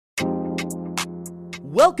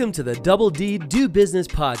Welcome to the Double D Do Business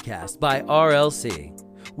podcast by RLC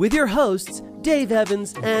with your hosts, Dave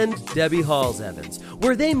Evans and Debbie Halls-Evans,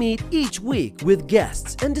 where they meet each week with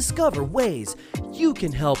guests and discover ways you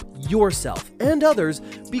can help yourself and others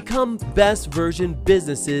become best version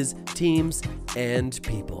businesses, teams, and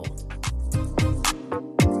people.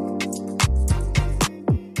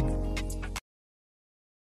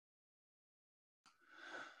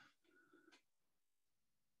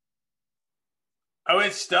 Oh,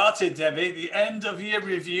 it started, Debbie. The end of year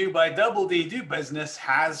review by Double D Do Business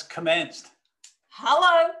has commenced.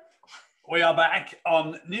 Hello. We are back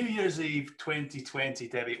on New Year's Eve 2020,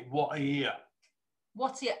 Debbie. What a year.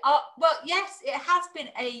 What's it? Well, yes, it has been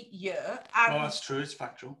a year. Oh, that's true. It's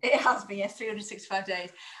factual. It has been, yes, 365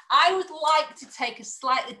 days. I would like to take a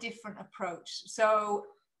slightly different approach.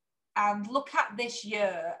 And look at this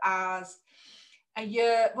year as a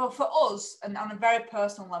year, well, for us, and on a very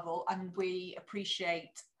personal level, and we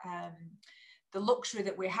appreciate the luxury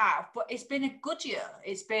that we have, but it's been a good year.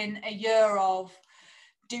 It's been a year of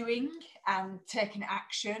doing and taking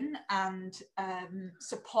action and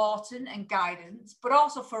supporting and guidance, but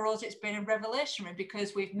also for us, it's been a revolutionary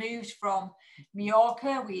because we've moved from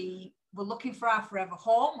Mallorca. We were looking for our forever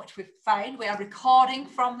home, which we've found. We are recording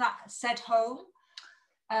from that said home.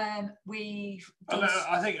 I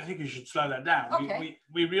think you should slow that down. Okay.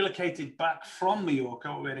 We relocated back from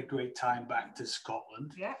Mallorca. We had a great time back to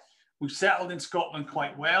Scotland. Yeah. We settled in Scotland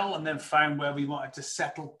quite well and then found where we wanted to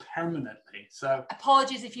settle permanently. So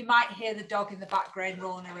apologies if you might hear the dog in the background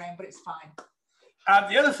rolling around, but it's fine.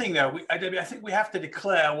 The other thing, though, Debbie, I think we have to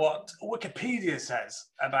declare what Wikipedia says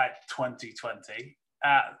about 2020,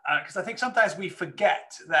 because I think sometimes we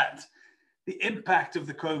forget that the impact of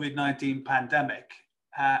the COVID-19 pandemic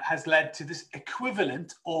has led to this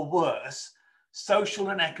equivalent or worse social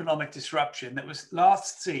and economic disruption that was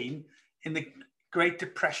last seen in the Great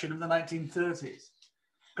Depression of the 1930s,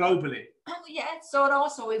 globally. Oh, yeah. So, and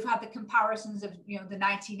also we've had the comparisons of, the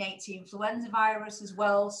 1980 influenza virus as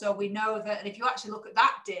well. So we know that if you actually look at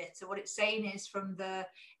that data, what it's saying is from the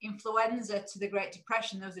influenza to the Great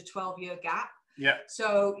Depression, there was a 12-year gap. Yeah.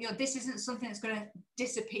 So, this isn't something that's going to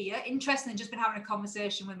disappear. Interestingly, just been having a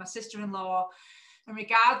conversation with my sister-in-law in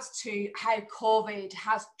regards to how COVID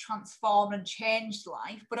has transformed and changed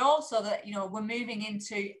life, but also that, we're moving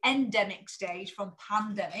into endemic stage from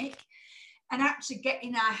pandemic and actually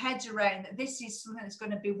getting our heads around that this is something that's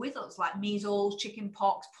going to be with us, like measles,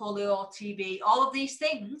 chickenpox, polio, TB, all of these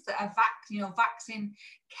things that are vaccine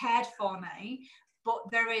cared for now.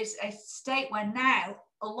 But there is a state where now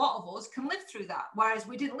a lot of us can live through that, whereas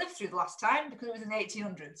we didn't live through the last time because it was in the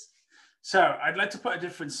 1800s. So I'd like to put a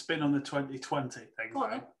different spin on the 2020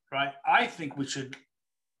 thing, right? I think we should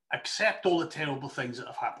accept all the terrible things that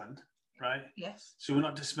have happened, right? Yes. So we're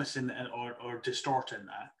not dismissing or distorting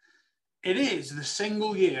that. It is the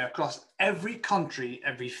single year across every country,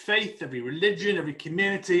 every faith, every religion, every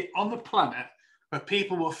community on the planet where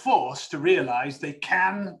people were forced to realize they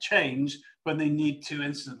can change when they need to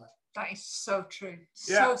instantly. That is so true.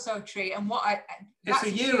 Yeah. So true. And it's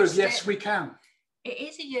a year of yes, we can. It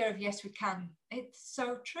is a year of yes, we can. It's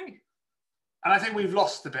so true. And I think we've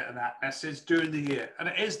lost a bit of that message during the year. And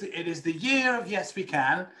it is the year of yes, we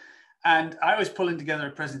can. And I was pulling together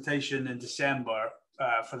a presentation in December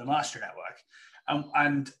for the Master Network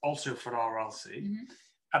and also for RLC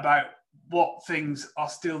about what things are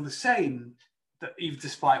still the same, that even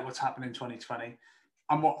despite what's happened in 2020,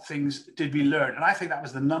 and what things did we learn. And I think that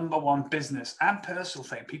was the number one business and personal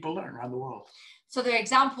thing people learn around the world. So the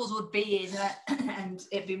examples would be, and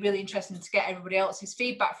it'd be really interesting to get everybody else's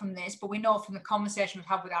feedback from this, but we know from the conversation we've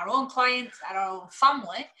had with our own clients and our own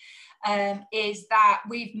family, is that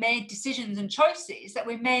we've made decisions and choices that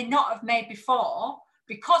we may not have made before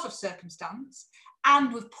because of circumstance,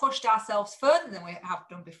 and we've pushed ourselves further than we have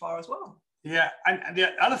done before as well. Yeah, and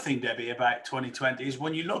the other thing, Debbie, about 2020 is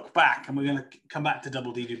when you look back, and we're going to come back to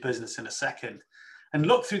Double D Do Business in a second, and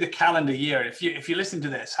look through the calendar year. If you listen to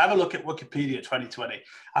this, have a look at Wikipedia 2020.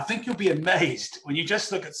 I think you'll be amazed when you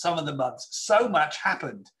just look at some of the months. So much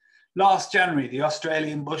happened. Last January, the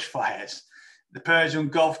Australian bushfires, the Persian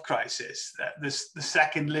Gulf crisis, the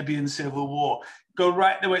second Libyan civil war. Go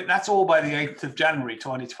right the way. That's all by the 8th of January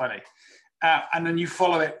 2020. And then you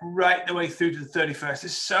follow it right the way through to the 31st.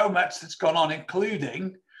 There's so much that's gone on,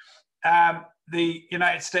 including the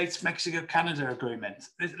United States-Mexico-Canada agreement.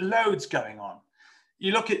 There's loads going on.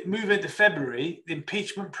 You move into February, the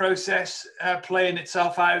impeachment process playing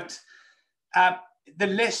itself out. The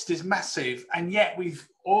list is massive, and yet we've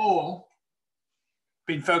all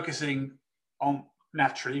been focusing on,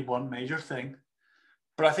 naturally, one major thing,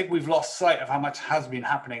 But I think we've lost sight of how much has been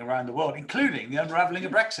happening around the world, including the unraveling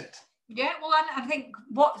of Brexit. Yeah, well, I think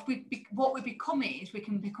what we become is we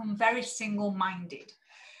can become very single-minded.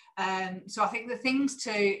 So I think the things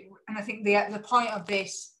to, and I think the point of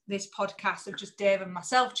this podcast of just Dave and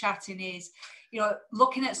myself chatting is,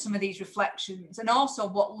 looking at some of these reflections and also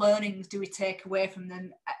what learnings do we take away from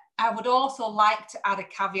them. I would also like to add a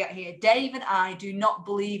caveat here. Dave and I do not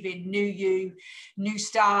believe in new you, new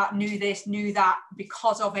start, new this, new that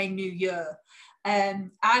because of a new year.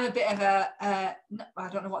 I'm a bit of I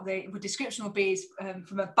don't know what the description would be, is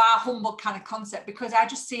from a bar humbug kind of concept, because I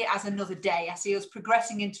just see it as another day. I see us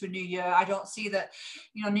progressing into a new year. I don't see that,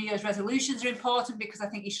 New Year's resolutions are important, because I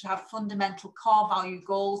think you should have fundamental core value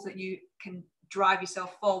goals that you can drive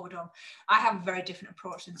yourself forward on. I have a very different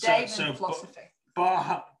approach to Dave and philosophy.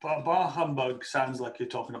 Bar humbug sounds like you're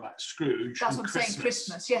talking about Scrooge. That's what I'm saying.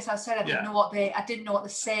 Christmas. Yes, I said I didn't know what the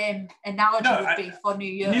same analogy would be for New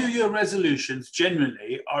Year. New Year resolutions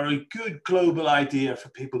generally are a good global idea for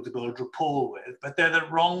people to build rapport with, but they're the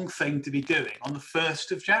wrong thing to be doing on the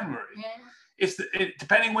 1st of January. Yeah.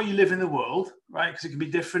 Depending where you live in the world, right? Because it can be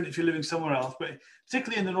different if you're living somewhere else, but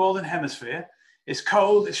particularly in the Northern Hemisphere, it's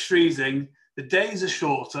cold, it's freezing, the days are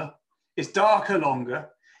shorter, it's darker longer.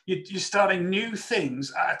 You're starting new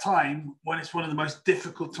things at a time when it's one of the most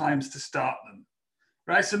difficult times to start them,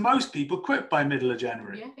 right? So most people quit by middle of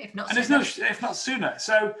January, if not sooner.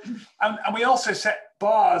 So, and we also set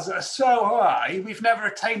bars that are so high we've never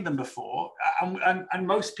attained them before, and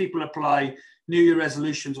most people apply New Year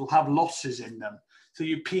resolutions will have losses in them. So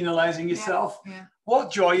you're penalising yourself. Yeah.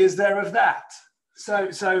 What joy is there of that? So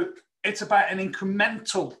it's about an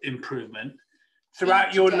incremental improvement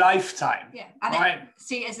throughout your lifetime. Yeah, and right?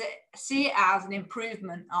 See it as an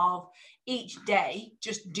improvement of each day,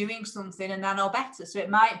 just doing something and then or better. So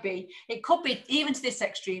it could be even to this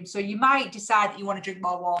extreme. So you might decide that you want to drink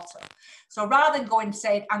more water. So rather than going and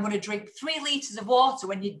saying, I'm going to drink 3 litres of water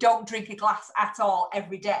when you don't drink a glass at all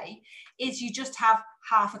every day, is you just have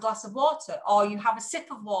half a glass of water, or you have a sip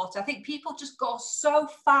of water. I think people just go so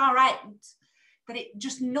far out that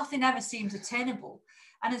nothing ever seems attainable.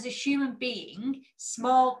 And as a human being,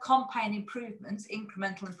 small compound improvements,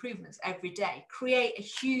 incremental improvements every day create a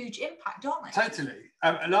huge impact, don't they? Totally.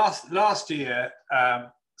 Last year,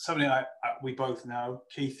 somebody we both know,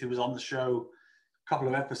 Keith, who was on the show a couple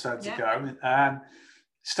of episodes ago,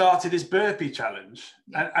 started his burpee challenge.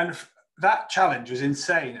 Yeah. And that challenge was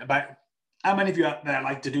insane. About how many of you out there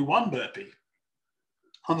like to do one burpee?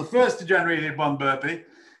 On the 1st of January, he did 1 burpee.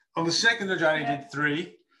 On the 2nd of January, he did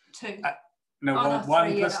 3. 2. One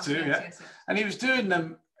plus 2, yes. And he was doing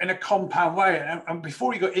them in a compound way. And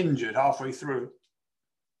before he got injured halfway through,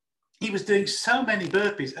 he was doing so many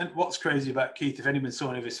burpees. And what's crazy about Keith, if anyone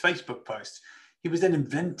saw any of his Facebook posts, he was then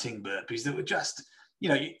inventing burpees that were just,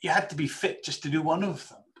 you had to be fit just to do one of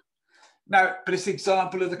them. Now, but it's an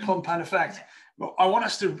example of the compound effect. Well, I want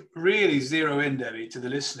us to really zero in, Debbie, to the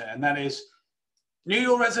listener, and that is New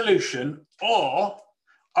Year resolution, or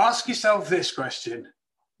ask yourself this question.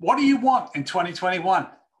 What do you want in 2021?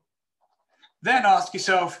 Then ask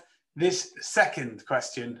yourself this second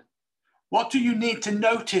question. What do you need to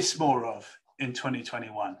notice more of in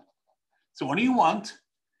 2021? So what do you want?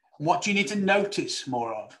 What do you need to notice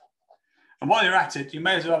more of? And while you're at it, you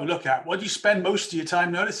may as well have a look at what do you spend most of your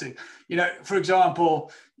time noticing? For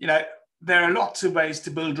example, there are lots of ways to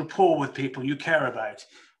build rapport with people you care about.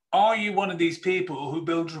 Are you one of these people who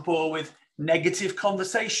builds rapport with negative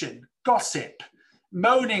conversation, gossip,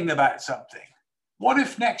 moaning about something? What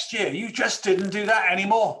if next year you just didn't do that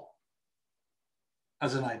anymore?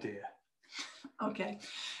 As an idea. Okay.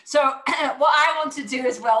 So what I want to do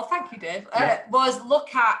as well, thank you, Dave, was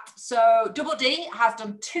look at, so Double D has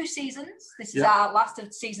done 2 seasons. This is our last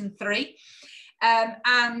of season 3.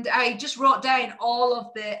 And I just wrote down all of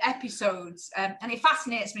the episodes, and it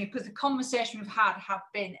fascinates me because the conversation we've had have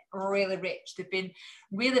been really rich. They've been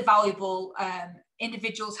really valuable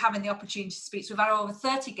individuals having the opportunity to speak. So we've had over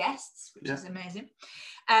 30 guests, which is amazing.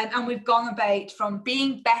 And we've gone about from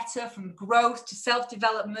being better, from growth to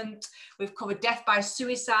self-development. We've covered death by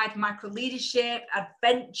suicide, micro-leadership,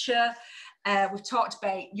 adventure. We've talked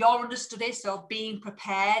about your understudy, so being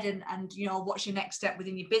prepared and what's your next step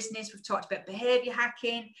within your business. We've talked about behavior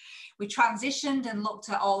hacking. We transitioned and looked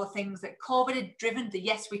at all the things that COVID had driven, the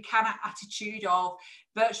yes we can attitude of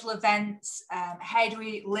virtual events, how do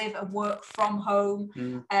we live and work from home,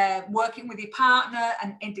 working with your partner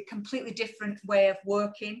and in a completely different way of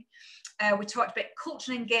working. We talked about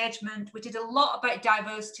culture and engagement. We did a lot about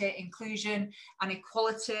diversity, inclusion and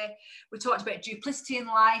equality. We talked about duplicity in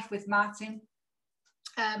life with Martin.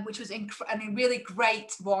 which was a really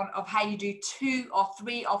great one of how you do 2 or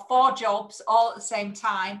 3 or 4 jobs all at the same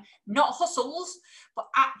time, not hustles, but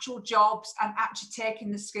actual jobs, and actually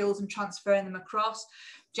taking the skills and transferring them across.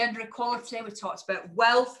 Gender equality, we talked about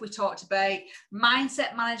wealth, we talked about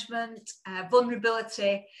mindset management,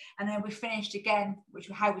 vulnerability, and then we finished again, which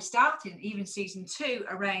was how we started, even season 2,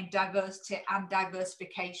 around diversity and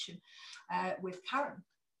diversification with Karen.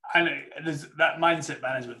 And there's that mindset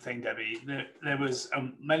management thing, Debbie. There was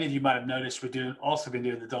many of you might have noticed we've also been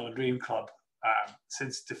doing the Dollar Dream Club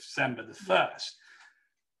since December the 1st.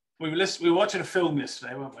 We were watching a film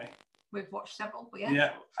yesterday, weren't we? We've watched several, but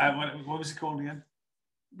yeah. Yeah. What was it called again?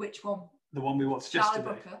 Which one? The one we watched Charlie yesterday.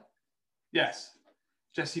 Brooker. Yes.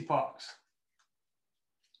 Jesse Parks.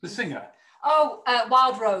 The singer. Oh,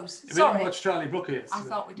 Wild Rose. We Sorry. didn't watch Charlie Brooker yesterday. I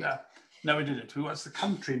thought we did. No, we didn't. We watched the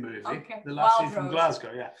country movie, Okay. The Lassie Wild from Rose.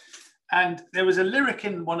 Glasgow, yeah. And there was a lyric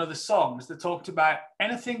in one of the songs that talked about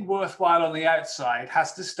anything worthwhile on the outside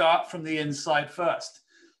has to start from the inside first.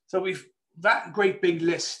 So that great big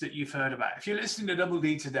list that you've heard about, if you're listening to Double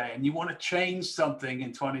D today and you want to change something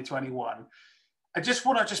in 2021, I just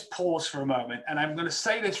want to pause for a moment, and I'm going to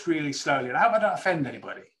say this really slowly, and I hope I don't offend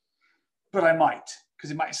anybody, but I might,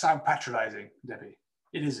 because it might sound patronizing, Debbie.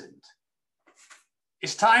 It isn't.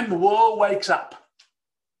 It's time the world wakes up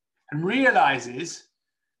and realizes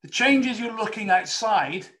the changes you're looking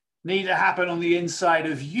outside need to happen on the inside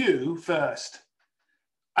of you first.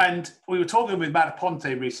 And we were talking with Matt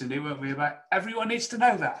Ponte recently, weren't we, about everyone needs to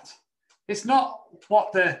know that. It's not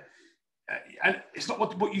what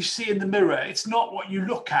what you see in the mirror. It's not what you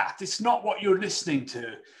look at. It's not what you're listening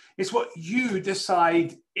to. It's what you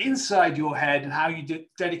decide inside your head and how you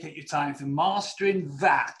dedicate your time to mastering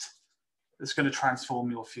that's going to transform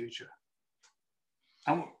your future.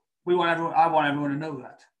 And I want everyone to know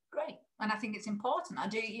that. Great. And I think it's important. I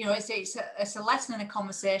do, it's a lesson in a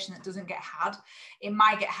conversation that doesn't get had. It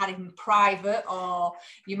might get had in private, or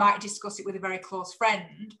you might discuss it with a very close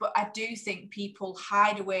friend. But I do think people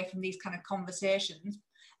hide away from these kind of conversations,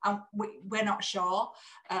 and we're not sure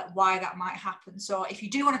why that might happen. So if you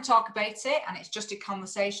do want to talk about it and it's just a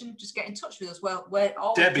conversation, just get in touch with us. We're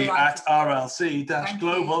always Debbie at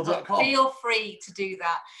rlc-global.com. Feel free to do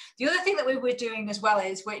that. The other thing that we were doing as well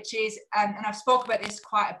is, and I've spoken about this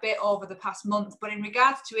quite a bit over the past month, but in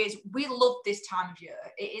regards to is, we love this time of year.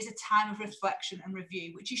 It is a time of reflection and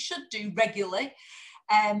review, which you should do regularly.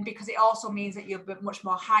 Because it also means that you're much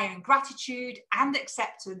more higher in gratitude and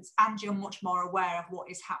acceptance, and you're much more aware of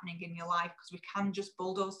what is happening in your life, because we can just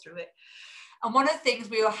bulldoze through it. And one of the things,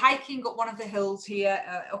 we were hiking up one of the hills here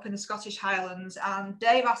up in the Scottish Highlands, and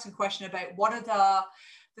Dave asked a question about what are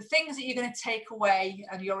the things that you're going to take away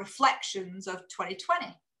and your reflections of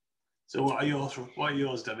 2020. So what are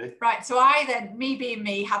yours, Debbie? Right, so I then, me being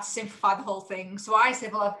me, had to simplify the whole thing. So I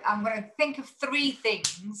said, well, I'm going to think of 3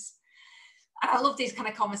 things. And I love these kind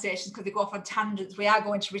of conversations because they go off on tangents. We are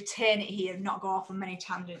going to retain it here and not go off on many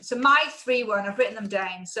tangents. So my 3 were, and I've written them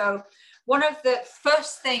down. So one of the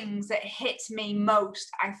first things that hits me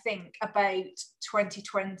most, I think, about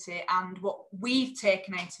 2020 and what we've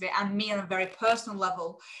taken out of it, and me on a very personal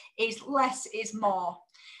level, is less is more.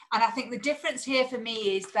 And I think the difference here for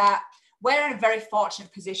me is that we're in a very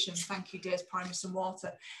fortunate position. Thank you, Dave's pouring me some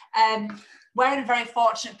water. We're in a very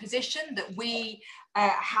fortunate position that we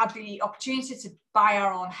had the opportunity to buy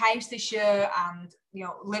our own house this year and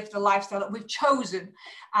live the lifestyle that we've chosen.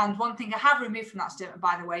 And one thing I have removed from that statement,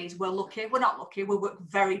 by the way, is we're lucky. We're not lucky. We work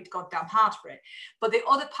very goddamn hard for it. But the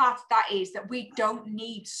other part of that is that we don't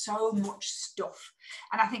need so much stuff.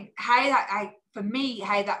 And I think how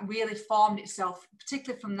that really formed itself,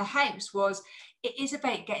 particularly from the house, was it is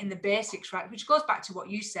about getting the basics right, which goes back to what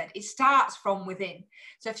you said. It starts from within.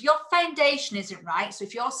 So if your foundation isn't right, so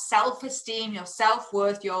if your self-esteem, your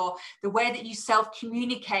self-worth, the way that you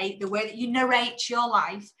self-communicate, the way that you narrate your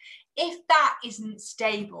life, if that isn't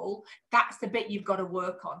stable, that's the bit you've got to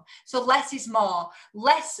work on. So less is more.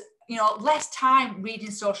 Less time reading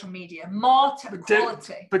social media, more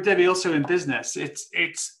quality. But Debbie, also in business,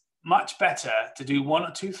 it's much better to do 1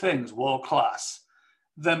 or 2 things world class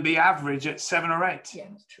than be average at 7 or 8. Yeah,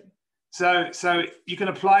 that's true. So you can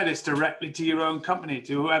apply this directly to your own company,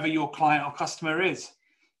 to whoever your client or customer is.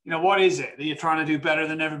 What is it that you're trying to do better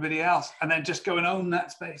than everybody else? And then just go and own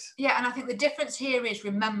that space. Yeah, and I think the difference here is,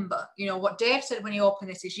 remember, what Dave said when he opened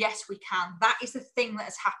this is, yes, we can. That is the thing that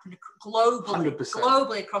has happened globally, 100%.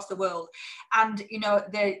 Globally across the world. And,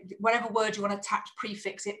 whatever word you want to attach,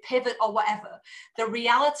 prefix it, pivot or whatever, the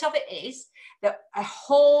reality of it is that a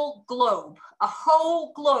whole globe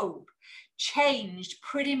changed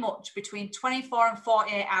pretty much between 24 and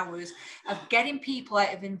 48 hours of getting people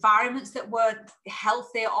out of environments that were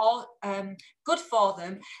healthy or good for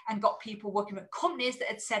them, and got people working with companies that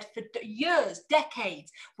had said for years,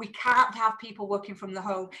 decades, we can't have people working from the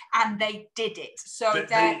home, and they did it. So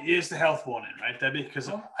here's the health warning, right, Debbie? Because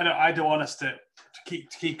I don't want us to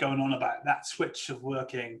keep going on about that switch of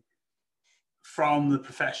working from the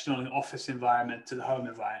professional and office environment to the home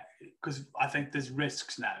environment, because I think there's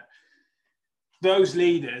risks now. Those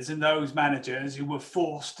leaders and those managers who were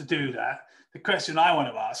forced to do that, the question I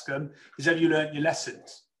want to ask them is, have you learned your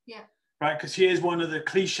lessons? Yeah. Right, because here's one of the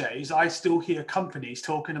cliches I still hear companies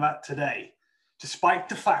talking about today, despite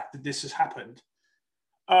the fact that this has happened.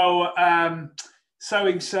 So-and-so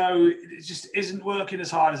it just isn't working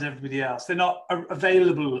as hard as everybody else. They're not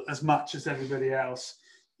available as much as everybody else.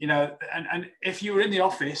 You know, and if you were in the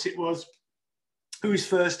office, it was who's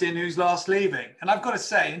first in, who's last leaving. And I've got to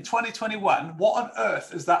say, in 2021, what on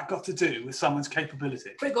earth has that got to do with someone's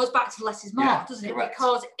capability? But it goes back to less is more, doesn't it? Correct.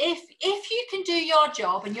 Because if you can do your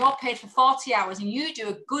job and you're paid for 40 hours and you do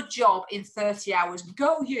a good job in 30 hours,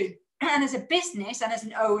 go you. And as a business and as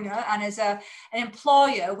an owner and as an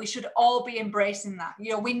employer, we should all be embracing that.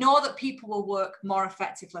 You know, we know that people will work more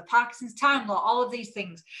effectively. Parkinson's time law, all of these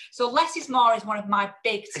things. So less is more is one of my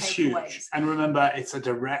big takeaways. Huge. And remember, it's a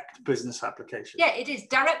direct business application. Yeah, it is.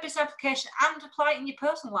 Direct business application, and apply it in your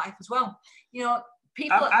personal life as well. You know,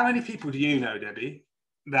 people... How many people do you know, Debbie,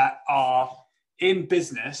 that are in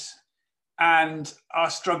business and are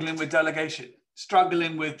struggling with delegation?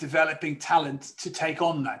 Struggling with developing talent to take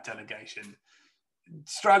on that delegation,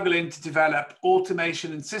 struggling to develop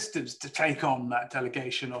automation and systems to take on that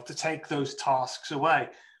delegation or to take those tasks away,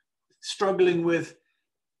 struggling with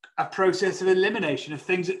a process of elimination of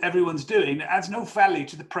things that everyone's doing that adds no value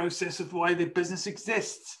to the process of why the business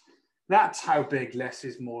exists. That's how big less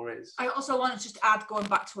is more is. I also want to just add, going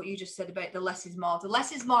back to what you just said about the less is more. The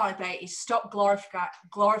less is more about is stop glorifying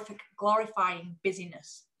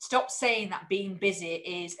busyness. Stop saying that being busy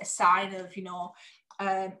is a sign of, you know,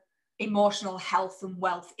 emotional health and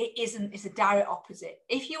wealth. It isn't. It's a direct opposite.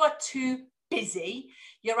 If you are too busy,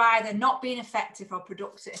 you're either not being effective or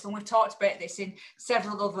productive. And we've talked about this in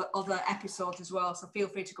several other episodes as well. So feel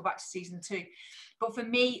free to go back to season 2. But for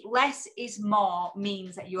me, less is more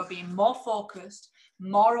means that you are being more focused,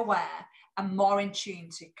 more aware, and more in tune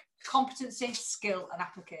to competency, skill, and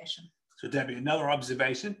application. So Debbie, another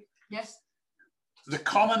observation. Yes. The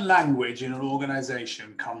common language in an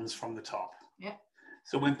organization comes from the top. Yeah.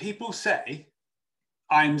 So when people say,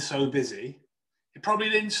 I'm so busy, it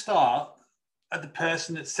probably didn't start at the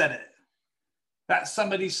person that said it. That's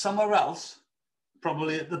somebody somewhere else,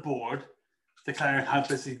 probably at the board, declaring how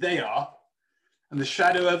busy they are. And the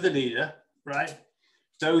shadow of the leader, right?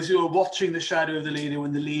 Those who are watching the shadow of the leader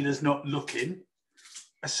when the leader's not looking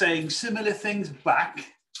are saying similar things back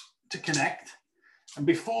to connect. And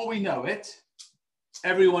before we know it,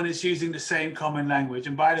 everyone is using the same common language.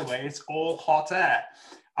 And by the way, it's all hot air.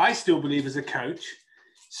 I still believe as a coach,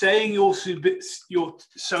 saying you're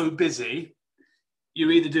so busy,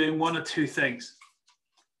 you're either doing one or two things.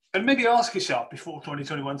 And maybe ask yourself before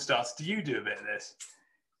 2021 starts, do you do a bit of this?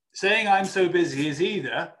 Saying I'm so busy is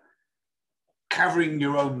either covering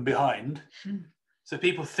your own behind, so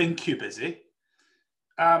people think you're busy,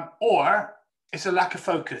 or it's a lack of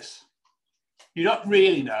focus. You don't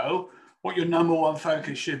really know what your number one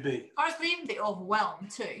focus should be. Or it could even be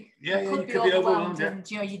overwhelmed too. Yeah, you could be overwhelmed,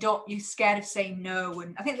 and you know you're scared of saying no.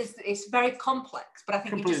 And I think it's very complex, but I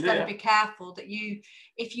think you just got to be careful that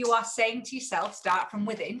if you are saying to yourself, start from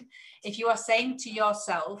within. If you are saying to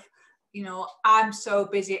yourself, you know, I'm so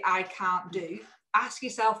busy, I can't do. Ask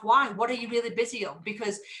yourself why. What are you really busy on?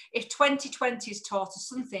 Because if 2020 has taught us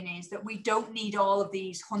something, is that we don't need all of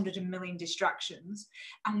these 100 million distractions,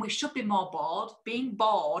 and we should be more bored. Being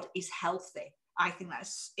bored is healthy. I think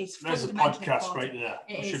it's there's a podcast important. Right there.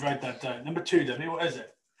 I should write that down. Number 2, Debbie, what is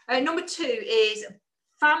it? Number 2 is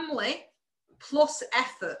family plus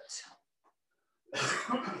effort.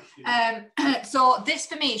 So this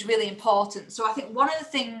for me is really important. So I think one of the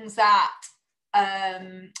things that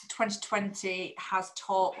 2020 has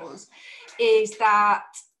taught us is that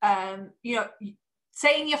you know,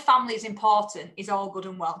 saying your family is important is all good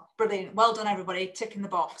and well. Brilliant. Well done, everybody. Ticking the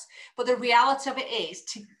box. But the reality of it is,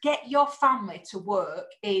 to get your family to work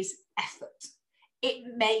is effort.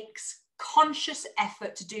 It makes conscious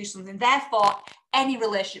effort to do something. Therefore, any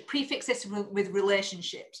relationship, prefix this with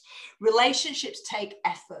relationships. Relationships take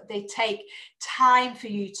effort. They take time for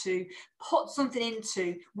you to put something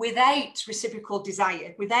into without reciprocal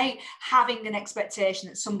desire, without having an expectation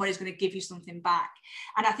that somebody's going to give you something back.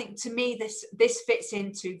 And I think, to me, this fits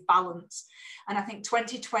into balance. And I think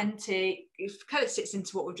 2020, it kind of sits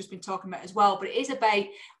into what we've just been talking about as well, but it is about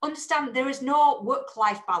understand there is no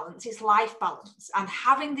work-life balance, it's life balance. And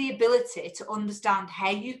having the ability to understand how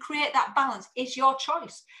you create that balance is your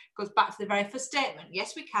choice. It goes back to the very first statement.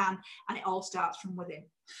 Yes, we can. And it all starts from within.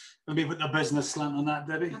 Let me put the business slant on that,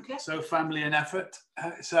 Debbie. Okay. So family and effort.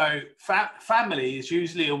 Family is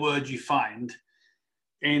usually a word you find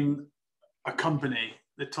in a company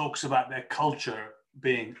that talks about their culture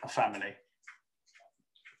being a family.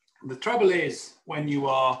 The trouble is, when you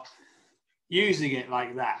are using it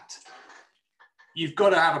like that, you've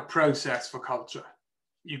got to have a process for culture.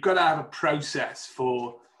 You've got to have a process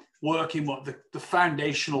for working what the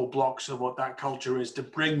foundational blocks of what that culture is to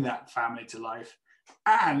bring that family to life.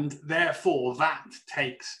 And therefore, that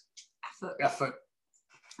takes effort.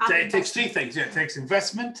 It takes three things. Yeah, it takes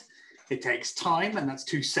investment, it takes time, and that's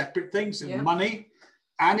two separate things, and money,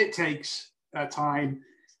 and it takes time,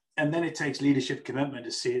 and then it takes leadership commitment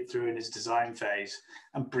to see it through in its design phase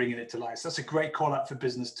and bringing it to life. So that's a great call out for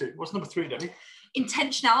business too. What's number 3, Debbie?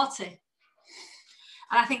 Intentionality.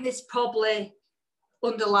 And I think this probably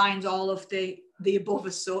underlines all of the above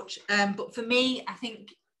as such. But for me, I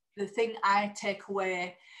think the thing I take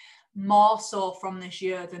away more so from this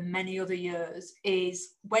year than many other years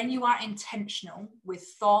is when you are intentional with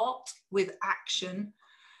thought, with action,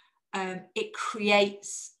 it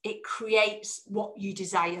creates what you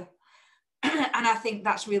desire. And I think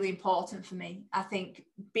that's really important for me. I think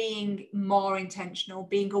being more intentional,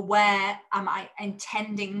 being aware, am I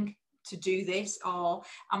intending to do this, or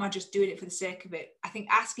am I just doing it for the sake of it? I think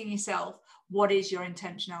asking yourself, what is your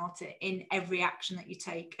intentionality in every action that you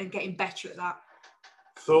take, and getting better at that.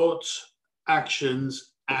 Thoughts,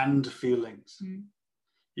 actions, and feelings.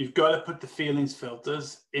 You've got to put the feelings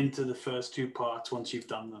filters into the first two parts once you've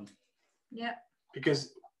done them. Yeah.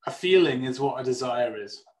 Because a feeling is what a desire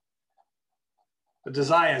is. A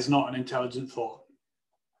desire is not an intelligent thought.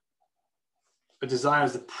 A desire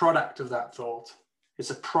is the product of that thought.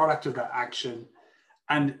 It's a product of that action.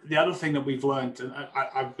 And the other thing that we've learned, and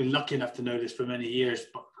I've been lucky enough to know this for many years,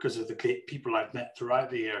 but because of the people I've met throughout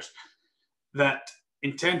the years, that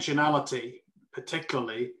intentionality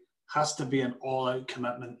particularly has to be an all-out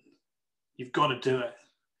commitment. You've got to do it.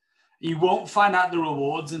 You won't find out the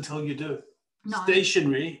rewards until you do it. No.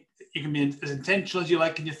 Stationary, you can be as intentional as you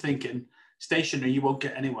like in your thinking. Stationary, you won't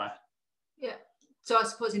get anywhere. Yeah. So I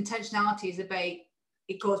suppose intentionality is about,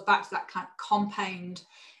 it goes back to that kind of compound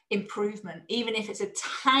improvement. Even if it's a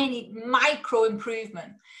tiny micro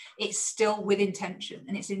improvement, it's still with intention,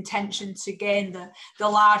 and it's intention to gain the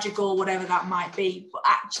larger goal, whatever that might be. But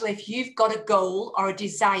actually, if you've got a goal or a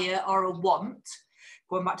desire or a want,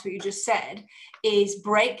 going back to what you just said, is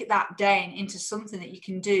break that down into something that you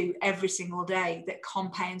can do every single day that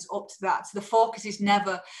compounds up to that. So the focus is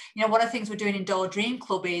never, one of the things we're doing in Dollar Dream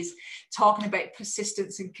Club is talking about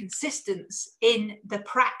persistence and consistency in the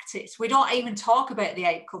practice. We don't even talk about the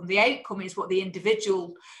outcome. The outcome is what the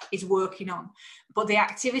individual is working on. But the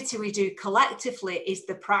activity we do collectively is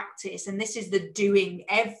the practice. And this is the doing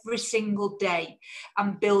every single day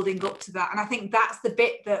and building up to that. And I think that's the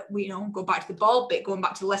bit that we, go back to the ball bit, going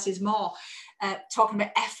back to less is more, talking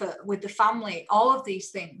about effort with the family, all of these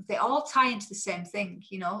things, they all tie into the same thing.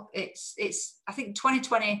 It's I think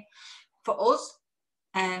 2020 for us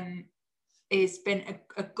has been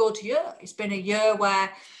a good year. It's been a year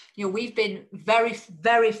where, we've been very,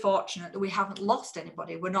 very fortunate that we haven't lost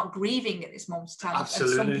anybody. We're not grieving at this moment in time.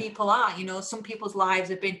 Absolutely. And some people are, some people's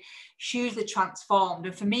lives have been hugely transformed.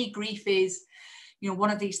 And for me, grief is,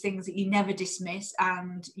 one of these things that you never dismiss,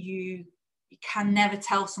 and you can never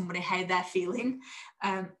tell somebody how they're feeling.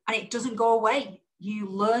 And it doesn't go away. You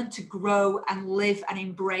learn to grow and live and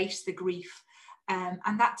embrace the grief.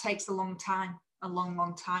 And that takes a long time. A long,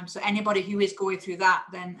 long time. So anybody who is going through that,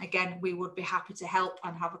 then again, we would be happy to help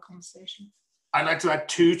and have a conversation. I'd like to add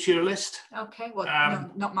 2 to your list. Okay, well, no,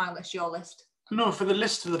 not my list, your list. No, for the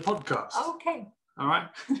list of the podcast. Okay. All right.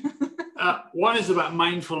 One is about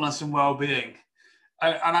mindfulness and well-being.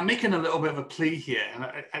 And I'm making a little bit of a plea here.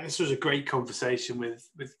 And this was a great conversation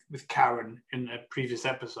with Karen in a previous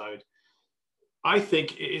episode. I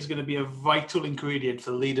think it is going to be a vital ingredient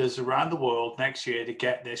for leaders around the world next year to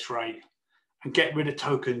get this right and get rid of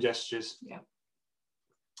token gestures. Yeah.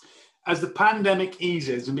 As the pandemic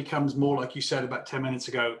eases and becomes more, like you said about 10 minutes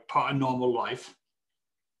ago, part of normal life,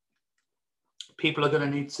 people are going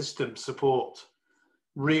to need system support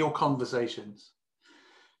real conversations.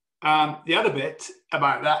 The other bit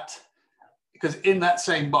about that, because in that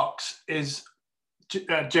same box is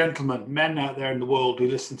gentlemen, men out there in the world who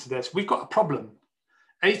listen to this, we've got a problem.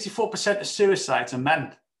 84% of suicides are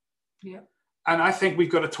men. Yeah. And I think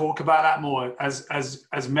we've got to talk about that more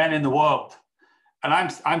as men in the world.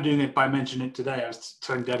 And I'm doing it by mentioning it today. I was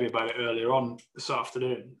telling Debbie about it earlier on this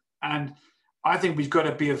afternoon. And I think we've got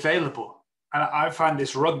to be available. And I find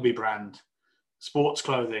this rugby brand, sports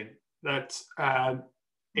clothing, that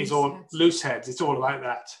is all loose heads. It's all about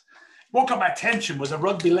that. What got my attention was a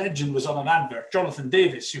rugby legend was on an advert, Jonathan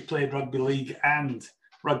Davis, who played rugby league and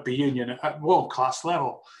rugby union at world-class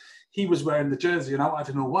level. He was wearing the jersey, and I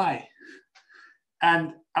wanted to know why.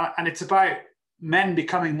 And it's about men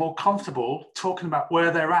becoming more comfortable talking about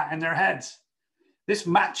where they're at in their heads. This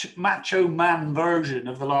macho man version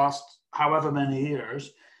of the last however many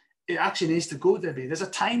years, it actually needs to go, Debbie. There's a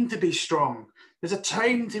time to be strong. There's a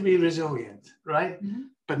time to be resilient, right? Mm-hmm.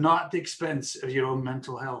 But not at the expense of your own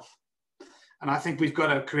mental health. And I think we've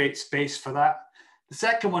got to create space for that. The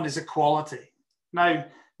second one is equality. Now,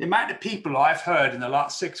 the amount of people I've heard in the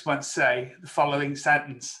last 6 months say the following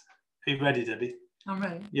sentence. Are you ready, Debbie? I'm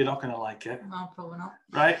ready. You're not going to like it. No, probably not.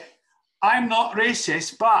 Right? I'm not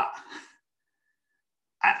racist, but...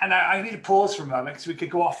 And I need to pause for a moment because we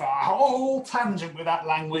could go off a whole tangent with that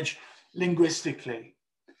language linguistically.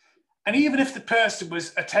 And even if the person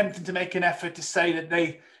was attempting to make an effort to say that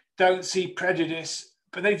they don't see prejudice,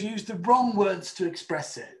 but they've used the wrong words to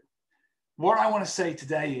express it. What I want to say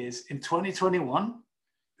today is, in 2021,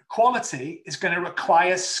 equality is going to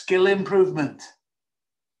require skill improvement.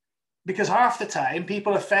 Because half the time,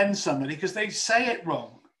 people offend somebody because they say it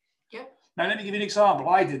wrong. Yep. Now, let me give you an example.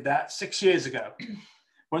 I did that 6 years ago.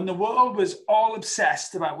 When the world was all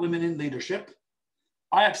obsessed about women in leadership,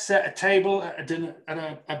 I upset a table at a dinner,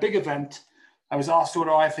 at a big event. I was asked what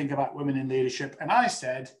do I think about women in leadership. And I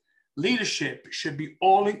said, leadership should be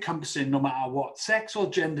all-encompassing no matter what sex or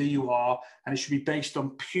gender you are, and it should be based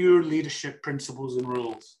on pure leadership principles and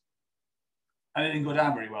rules. And it didn't go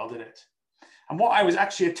down very well, did it? And what I was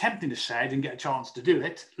actually attempting to say, I didn't get a chance to do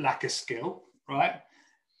it, lack of skill, right,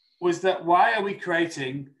 was that why are we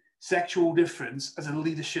creating sexual difference as a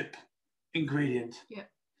leadership ingredient? Yeah.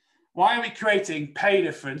 Why are we creating pay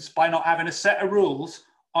difference by not having a set of rules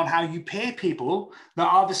on how you pay people that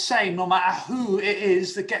are the same no matter who it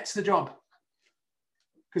is that gets the job?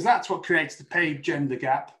 Because that's what creates the pay gender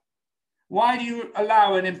gap. Why do you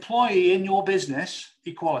allow an employee in your business,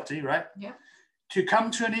 equality, right? Yeah. To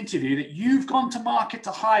come to an interview that you've gone to market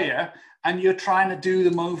to hire and you're trying to do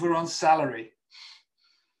them over on salary?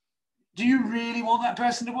 Do you really want that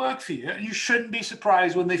person to work for you? You shouldn't be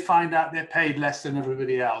surprised when they find out they're paid less than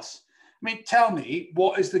everybody else. I mean, tell me,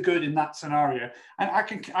 what is the good in that scenario? And I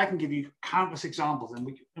can give you countless examples,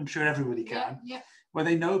 and I'm sure everybody can, where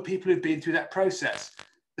they know people who've been through that process.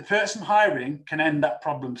 The person hiring can end that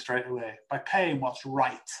problem straight away by paying what's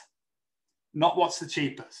right, not what's the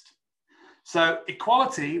cheapest. So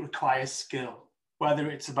equality requires skill,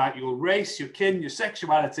 whether it's about your race, your kin, your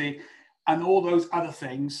sexuality, and all those other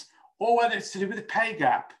things, or whether it's to do with the pay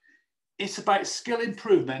gap. It's about skill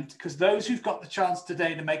improvement, because those who've got the chance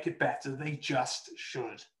today to make it better, they just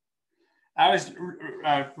should. I was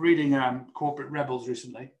reading Corporate Rebels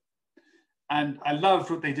recently, and I loved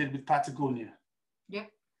what they did with Patagonia. Yeah,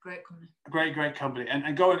 great company. Great company.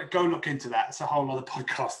 And go look into that. It's a whole other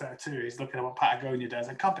podcast there too. He's looking at what Patagonia does,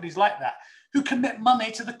 and companies like that who commit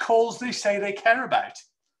money to the cause they say they care about.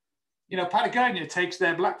 You know, Patagonia takes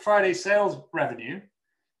their Black Friday sales revenue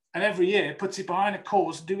and every year puts it behind a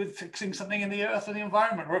cause to do with fixing something in the earth or the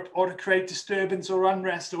environment, or to create disturbance or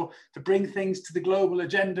unrest, or to bring things to the global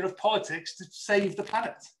agenda of politics to save the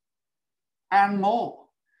planet and more.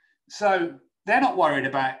 So they're not worried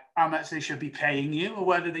about how much they should be paying you or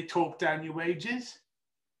whether they talk down your wages.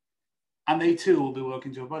 And they too will be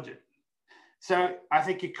working to a budget. So I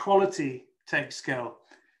think equality takes skill.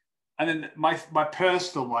 And then my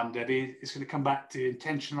personal one, Debbie, is going to come back to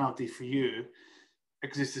intentionality for you,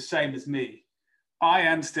 because it's the same as me. I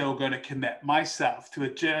am still going to commit myself to a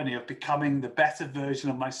journey of becoming the better version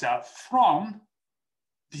of myself from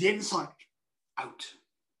the inside out.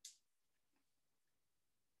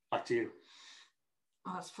 Back to you.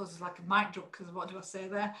 I suppose it's like a mic drop, because what do I say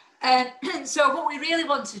there? So what we really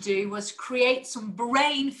want to do was create some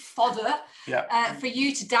brain fodder for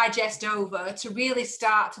you to digest over, to really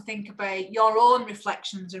start to think about your own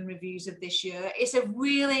reflections and reviews of this year. It's a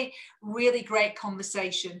really, really great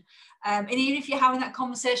conversation. And even if you're having that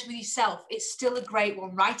conversation with yourself, it's still a great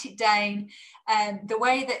one. Write it down. The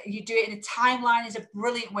way that you do it in a timeline is a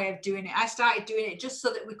brilliant way of doing it. I started doing it just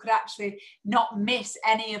so that we could actually not miss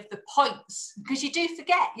any of the points, because you do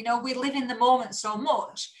forget, you know, we live in the moment so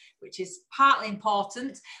much, which is partly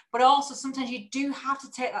important, but also sometimes you do have to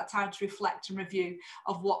take that time to reflect and review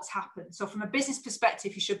of what's happened. So from a business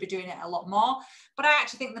perspective, you should be doing it a lot more. But I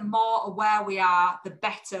actually think the more aware we are, the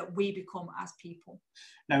better we become as people.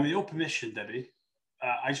 Now, with your permission, Debbie,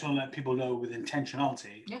 I just want to let people know with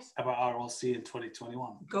intentionality about RLC in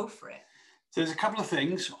 2021. Go for it. So there's a couple of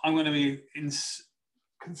things. I'm going to be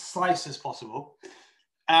concise as possible.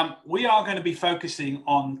 We are going to be focusing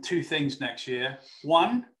on two things next year.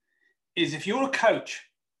 One is, if you're a coach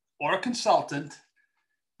or a consultant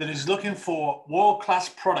that is looking for world-class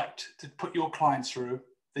product to put your clients through,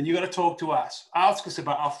 then you got to talk to us. Ask us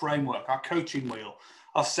about our framework, our coaching wheel,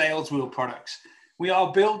 our sales wheel products. We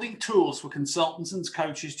are building tools for consultants and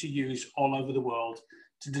coaches to use all over the world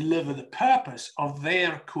to deliver the purpose of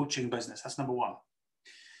their coaching business. That's number one.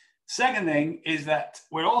 Second thing is that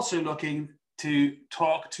we're also looking to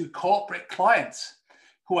talk to corporate clients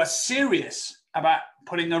who are serious about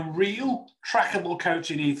putting a real trackable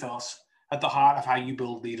coaching ethos at the heart of how you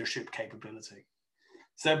build leadership capability.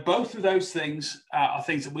 So both of those things are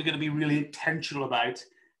things that we're going to be really intentional about.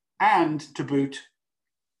 And to boot,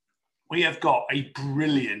 we have got a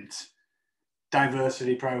brilliant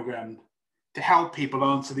diversity program to help people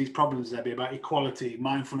answer these problems, Debbie, about equality,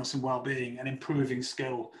 mindfulness and well-being, and improving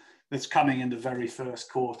skill, that's coming in the very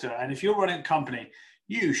first quarter. And if you're running a company,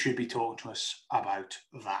 you should be talking to us about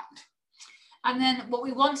that. And then what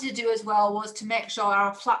we wanted to do as well was to make sure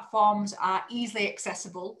our platforms are easily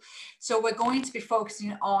accessible. So we're going to be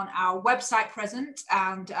focusing on our website presence,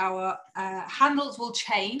 and our handles will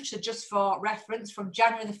change. So just for reference, from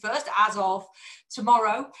January the 1st, as of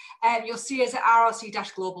tomorrow, you'll see us at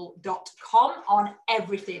rlc-global.com on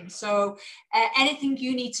everything. So anything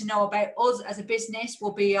you need to know about us as a business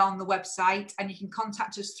will be on the website, and you can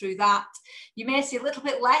contact us through that. You may see a little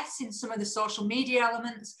bit less in some of the social media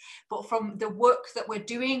elements, but from the work that we're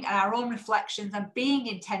doing and our own reflections and being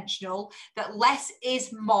intentional, that less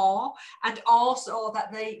is more, and also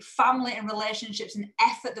that the family and relationships and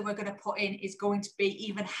effort that we're going to put in is going to be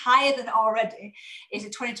even higher than already, is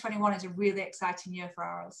that 2021 is a really exciting year for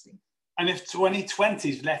RLC. And if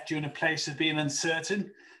 2020's left you in a place of being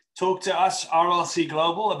uncertain, talk to us, RLC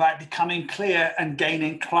Global, about becoming clear and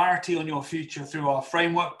gaining clarity on your future through our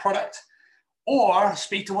framework product, or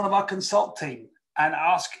speak to one of our consult team and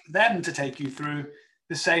ask them to take you through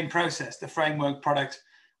the same process, the framework product,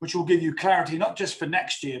 which will give you clarity, not just for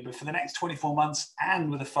next year, but for the next 24 months,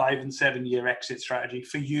 and with a 5 and 7 year exit strategy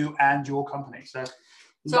for you and your company. So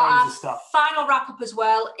our final wrap up as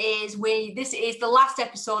well is this is the last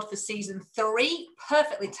episode for season 3,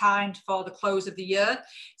 perfectly timed for the close of the year.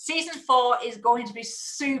 Season 4 is going to be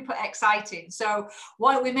super exciting. So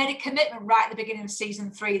while we made a commitment right at the beginning of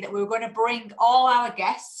season 3 that we were going to bring all our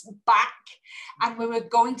guests back, and we were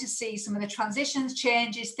going to see some of the transitions,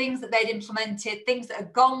 changes, things that they'd implemented, things that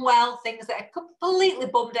have gone well, things that are completely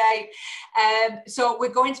bummed out. So we're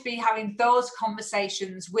going to be having those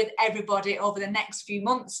conversations with everybody over the next few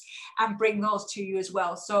months and bring those to you as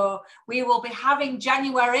well. So we will be having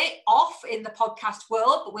January off in the podcast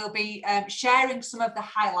world, but we'll be sharing some of the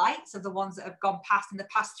highlights of the ones that have gone past in the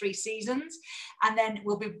past 3 seasons. And then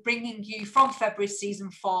we'll be bringing you from February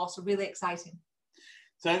season 4. So really exciting.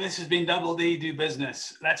 So this has been Double D Do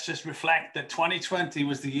Business. Let's just reflect that 2020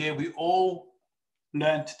 was the year we all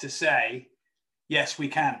learned to say, yes, we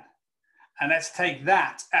can. And let's take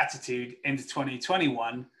that attitude into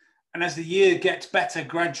 2021. And as the year gets better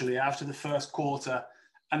gradually after the first quarter,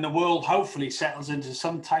 and the world hopefully settles into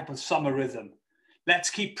some type of summer rhythm,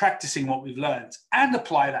 let's keep practicing what we've learned and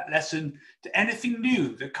apply that lesson to anything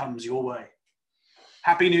new that comes your way.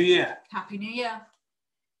 Happy New Year. Happy New Year.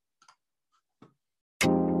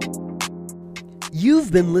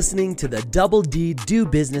 You've been listening to the Double D Do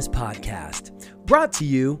Business podcast, brought to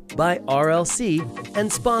you by RLC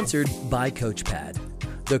and sponsored by CoachPad,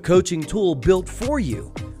 the coaching tool built for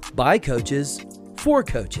you, by coaches, for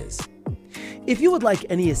coaches. If you would like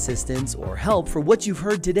any assistance or help for what you've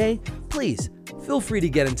heard today, please feel free to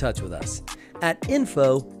get in touch with us at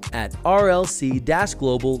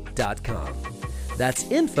info@rlc-global.com. That's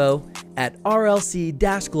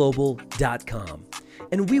info@rlc-global.com.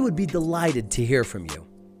 and we would be delighted to hear from you.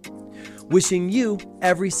 Wishing you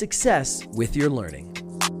every success with your learning.